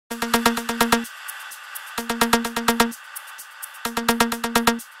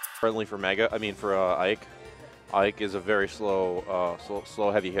friendly for Mega. I mean for Ike. Ike is a very slow,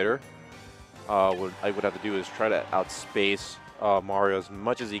 slow heavy hitter. What Ike would have to do is try to outspace Mario as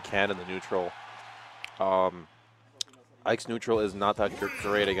much as he can in the neutral. Ike's neutral is not that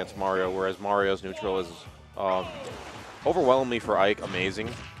great against Mario, whereas Mario's neutral is overwhelmingly for Ike amazing.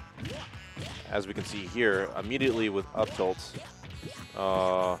 As we can see here, immediately with up tilts,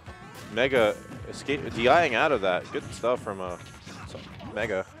 Mega DIing out of that. Good stuff from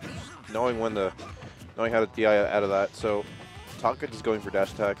Mega, knowing how to DI out of that. So Taka is going for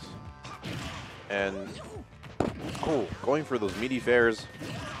dash attacks, and going for those meaty fairs.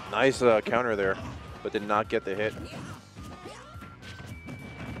 Nice counter there, but did not get the hit.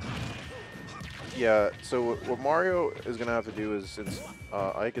 Yeah, so what Mario is going to have to do is, since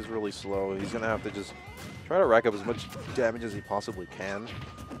Ike is really slow, he's going to have to just try to rack up as much damage as he possibly can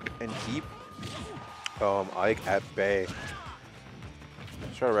and keep Ike at bay.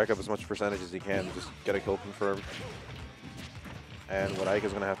 Just try to rack up as much percentage as he can, just get a kill confirmed. And what Ike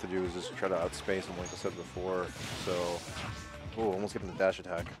is going to have to do is just try to outspace him, like I said before. So, almost getting the dash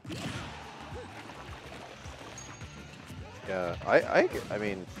attack. Yeah, I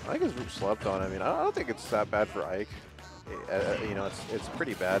mean, Ike is slept on. I mean, I don't think it's that bad for Ike. You know, it's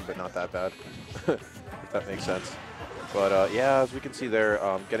pretty bad, but not that bad, if that makes sense. But yeah, as we can see there,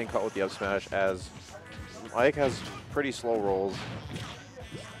 getting caught with the up smash, as Ike has pretty slow rolls.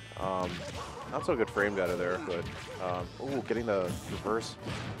 Not so good framed out of there, but getting the reverse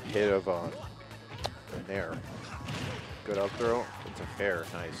hit of Nair. Good up throw. It's a fair.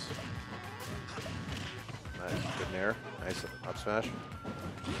 Nice. Nice. Good Nair. Nice up smash.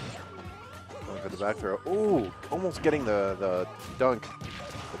 Going for the back throw. Ooh, almost getting the dunk.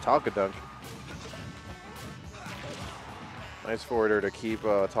 The Taka dunk. Nice forwarder to keep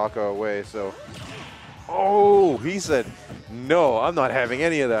Taka away. So, he said, no, I'm not having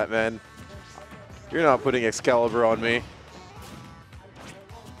any of that, man. You're not putting Excalibur on me.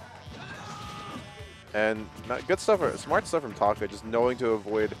 And good stuff, smart stuff from Taka, just knowing to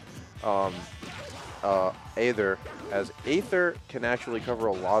avoid Aether, as Aether can actually cover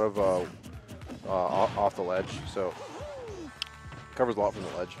a lot of off the ledge, so covers a lot from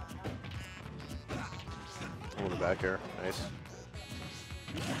the ledge. On the back air, nice.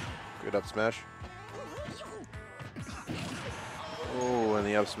 Good up smash. Oh, and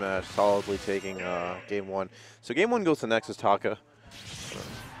the up smash, solidly taking game one. So game one goes to Nexus Taka.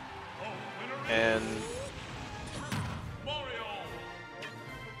 And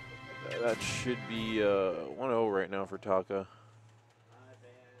that should be 1-0 right now for Taka.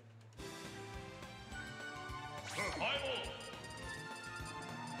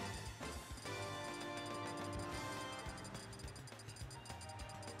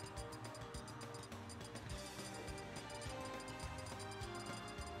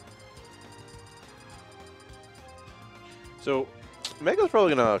 So Mega's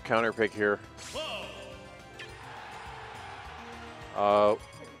probably gonna counter pick here.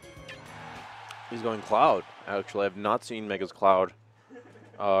 He's going Cloud. Actually, I've not seen Mega's Cloud.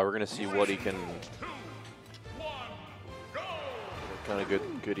 We're gonna see what he can. What kind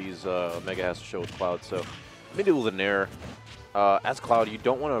of goodies Mega has to show with Cloud. So maybe with a Nair. As Cloud, you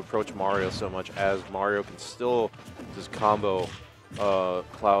don't want to approach Mario so much, as Mario can still just combo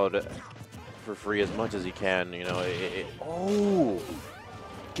Cloud for free as much as he can. You know,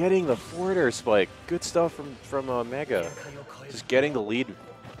 getting the forward air spike. Good stuff from Mega. Just getting the lead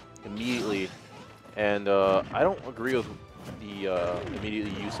immediately. And I don't agree with the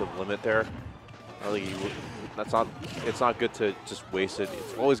immediate use of limit there. It's not good to just waste it.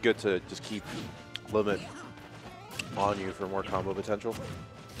 It's always good to just keep limit on you for more combo potential.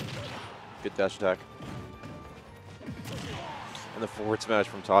 Good dash attack. And the forward smash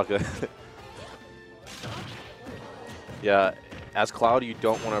from Taka. Yeah, as Cloud, you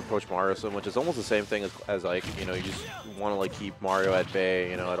don't want to approach Mario so much. It's almost the same thing as Ike. You know, you just want to like keep Mario at bay,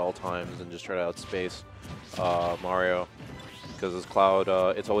 you know, at all times, and just try to outspace Mario. Because as Cloud,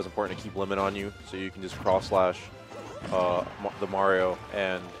 it's always important to keep limit on you, so you can just cross slash the Mario,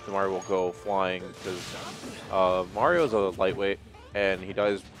 and the Mario will go flying. Because Mario is a lightweight, and he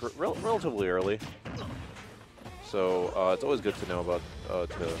dies relatively early. So it's always good to know about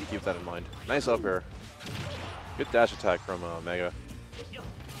to keep that in mind. Nice up air. Good dash attack from Mega.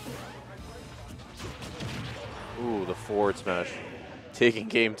 Ooh, the forward smash. Taking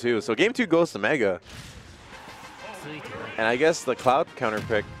game two. So game two goes to Mega. And I guess the Cloud counter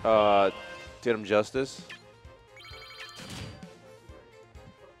pick did him justice.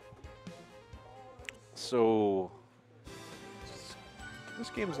 So this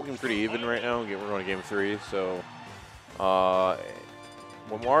game's looking pretty even right now. We're going to game three. So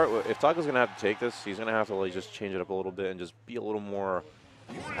if Taka's gonna have to take this, he's gonna have to like just change it up a little bit and just be a little more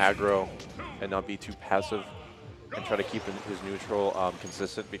aggro and not be too passive and try to keep his neutral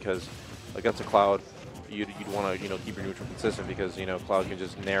consistent, because against a Cloud, you'd want to keep your neutral consistent, because Cloud can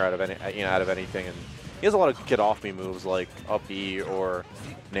just nair out of out of anything, and he has a lot of get off me moves like up B or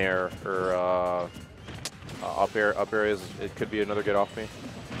nair or up air. Up air it could be another get off me.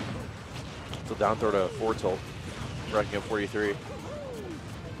 So down throw to forward tilt, racking up 43.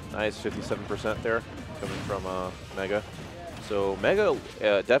 Nice 57% there coming from Mega. So Mega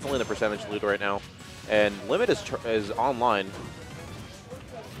definitely in the percentage lead right now, and Limit is online.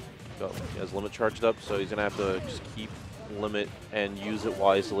 So he has Limit charged up, so he's gonna have to just keep Limit and use it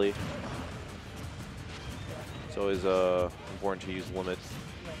wisely. It's always important to use Limit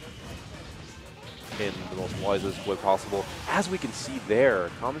in the most wisest way possible. As we can see there,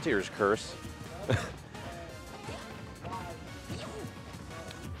 commentator's curse.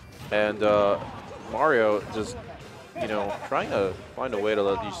 And Mario just, trying to find a way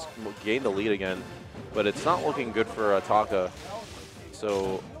to just gain the lead again, but it's not looking good for Taka.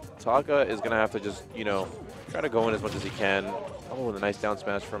 So Taka is going to have to just, try to go in as much as he can. Oh, and a nice down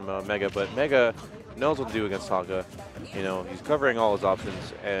smash from Mega, but Mega knows what to do against Taka. He's covering all his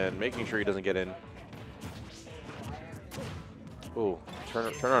options and making sure he doesn't get in. Ooh,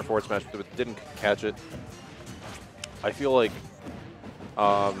 turn on forward smash, but didn't catch it. I feel like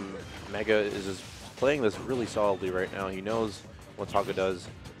Mega is just playing this really solidly right now. He knows what Taka does,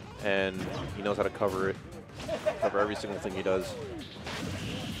 and he knows how to cover it, cover every single thing he does.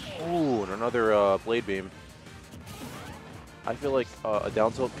 Ooh, and another blade beam. I feel like a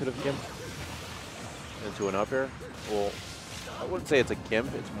down tilt could have gimped into an up air. Well, I wouldn't say it's a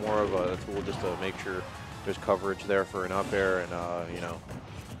gimp. It's more of a tool just to make sure there's coverage there for an up air, and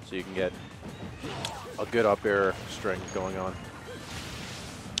so you can get a good up air string going on.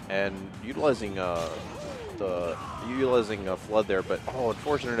 And utilizing flood there, but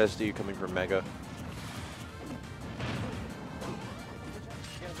unfortunate SD coming from Mega.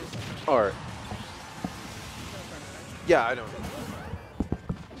 All right. Yeah, I know.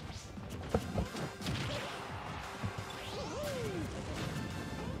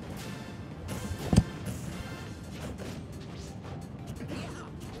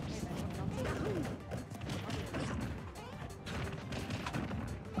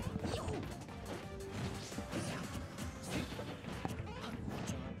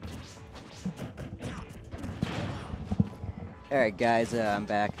 Alright guys, I'm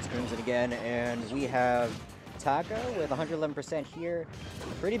back. It's Crimson again, and we have Taka with 111% here.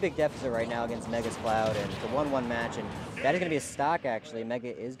 Pretty big deficit right now against Mega's Cloud, and it's a 1-1 match, and that is going to be a stock actually.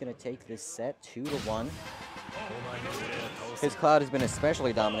 Mega is going to take this set 2-1. His Cloud has been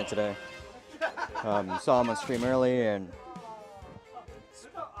especially dominant today. Saw him on stream early, and it's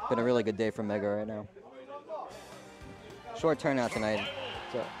been a really good day for Mega right now. Short turnout tonight.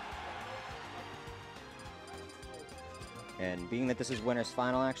 So. And being that this is winner's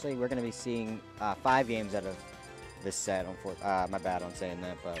final, actually, we're going to be seeing 5 games out of this set. My bad on saying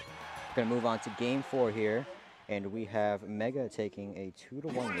that, but we're going to move on to game 4 here. And we have Mega taking a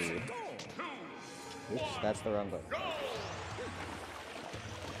 2-1 lead. Oops, that's the wrong button.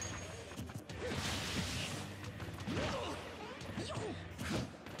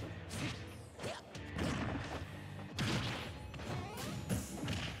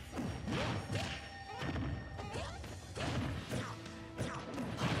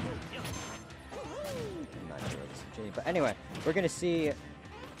 But anyway, we're going to see a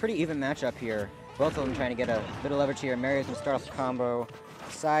pretty even matchup here. Both of them trying to get a bit of leverage here. Mario's going to start off the combo.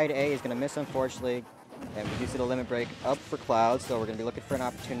 Side A is going to miss, unfortunately. And we do see the limit break up for Cloud, so we're going to be looking for an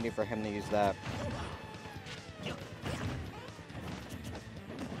opportunity for him to use that.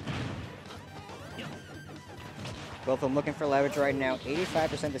 Both of them looking for leverage right now.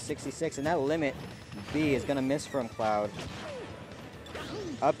 85% to 66, and that limit B is going to miss from Cloud.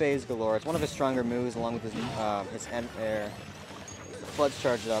 Up A is galore. It's one of his stronger moves, along with his end air. Flood's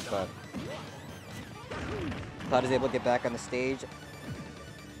charged up, but Cloud is able to get back on the stage.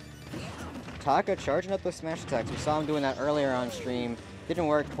 Taka charging up those smash attacks. We saw him doing that earlier on stream. Didn't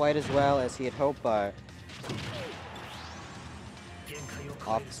work quite as well as he had hoped, but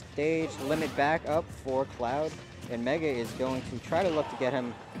off the stage, limit back up for Cloud. And Mega is going to try to look to get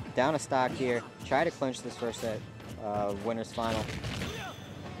him down a stock here, try to clinch this first set, winner's final.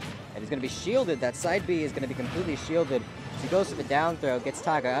 And he's going to be shielded. That side B is going to be completely shielded. So he goes for the down throw, gets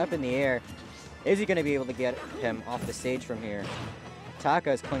Taka up in the air. Is he going to be able to get him off the stage from here?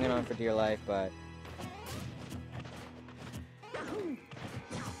 Taka is clinging on for dear life, but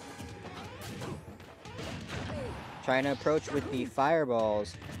trying to approach with the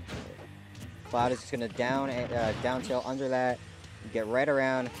fireballs. Cloud is just going to down tilt under that, get right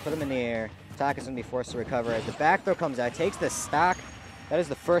around, put him in the air. Taka's going to be forced to recover as the back throw comes out, takes the stock. That is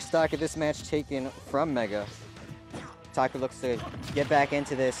the first stock of this match taken from Mega. Taka looks to get back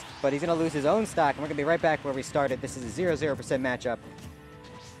into this, but he's going to lose his own stock, and we're going to be right back where we started. This is a 0-0% matchup.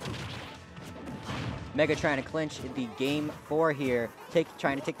 Mega trying to clinch the game 4 here,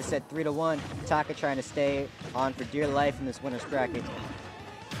 trying to take the set 3-1. Taka trying to stay on for dear life in this winner's bracket.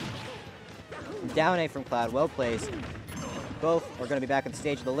 Down A from Cloud, well placed. Both are going to be back on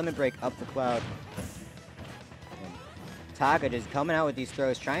stage. The limit break up for Cloud. And Taka just coming out with these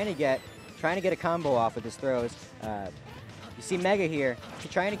throws, trying to get a combo off with his throws. You see Mega here,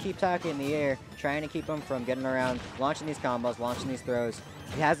 trying to keep Taka in the air, trying to keep him from getting around, launching these combos, launching these throws.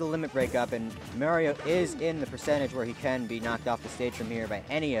 He has the limit break up, and Mario is in the percentage where he can be knocked off the stage from here by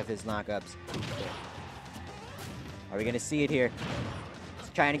any of his knockups. Are we going to see it here? He's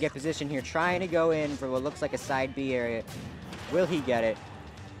trying to get position here, trying to go in for what looks like a side B area. Will he get it?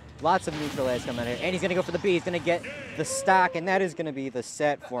 Lots of neutral edge coming out here, and he's going to go for the B. He's going to get the stock, and that is going to be the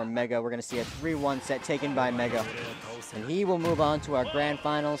set for Mega. We're going to see a 3-1 set taken by Mega, and he will move on to our grand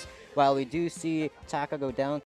finals, while we do see Taka go down